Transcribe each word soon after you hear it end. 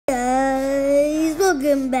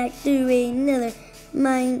Welcome back to another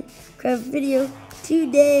Minecraft video.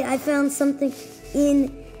 Today I found something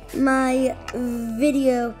in my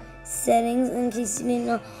video settings. In case you didn't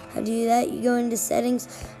know how to do that, you go into settings,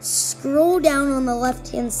 scroll down on the left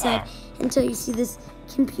hand side until you see this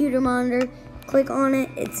computer monitor. Click on it,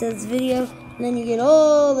 it says video, and then you get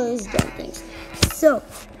all those dumb things. So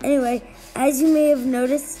anyway, as you may have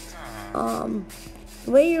noticed, the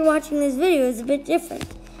way you're watching this video is a bit different.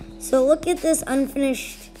 So look at this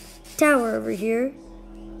unfinished tower over here.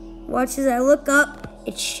 Watch as I look up,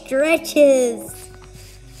 it stretches.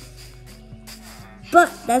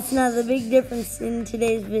 But that's not the big difference in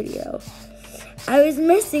today's video. I was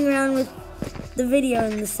messing around with the video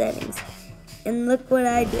in the settings, and look what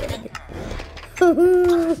I did.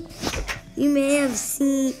 You may have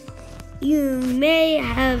seen,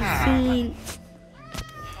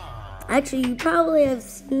 actually you probably have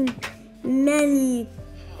seen many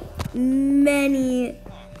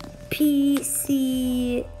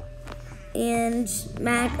PC and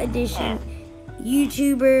Mac edition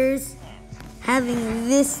YouTubers having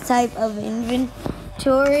this type of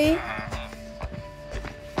inventory,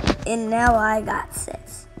 and now I got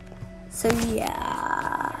 6. So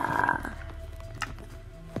yeah.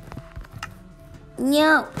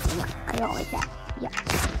 No, I don't like that.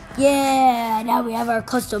 Yeah, now we have our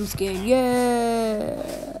custom skin.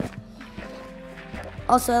 Yeah.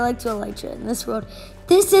 Also, I like to Elytra in this world.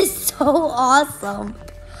 This is so awesome.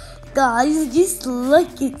 Guys, just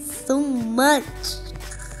like it so much.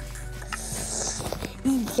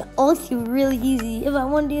 It's also really easy. If I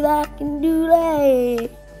want to do that, I can do that.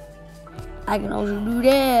 I can also do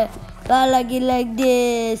that. But I like it like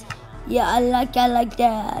this. Yeah, I like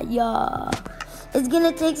that. Yeah. It's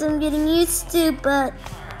gonna take some getting used to, but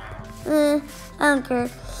I don't care.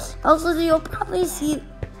 Also, you'll probably see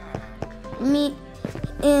me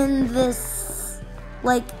in this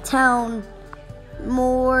town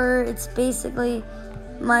more. It's basically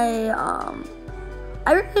my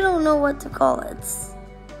I really don't know what to call it.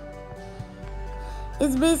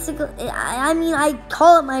 It's basically, I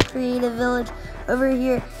call it my creative village. Over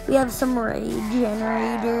here we have some raid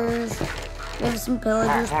generators, we have some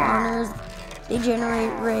pillager spawners, they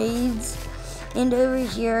generate raids, and over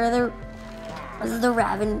here is the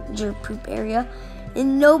Ravager poop area.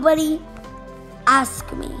 And nobody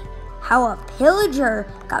ask me how a pillager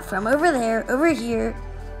got from over there, over here,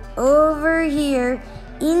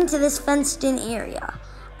 into this fenced in area.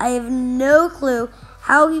 I have no clue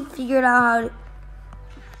how he figured out how to.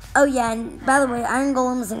 Oh yeah, and by the way, iron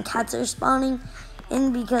golems and cats are spawning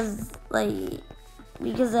in because I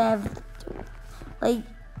have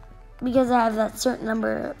that certain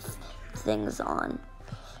number of things on.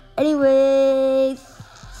 Anyway,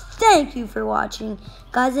 thank you for watching.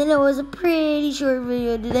 Guys, I know it was a pretty short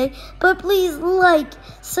video today, but please like,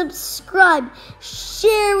 subscribe,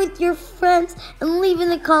 share with your friends, and leave in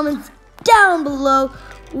the comments down below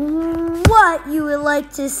what you would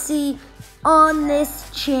like to see on this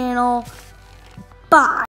channel. Bye.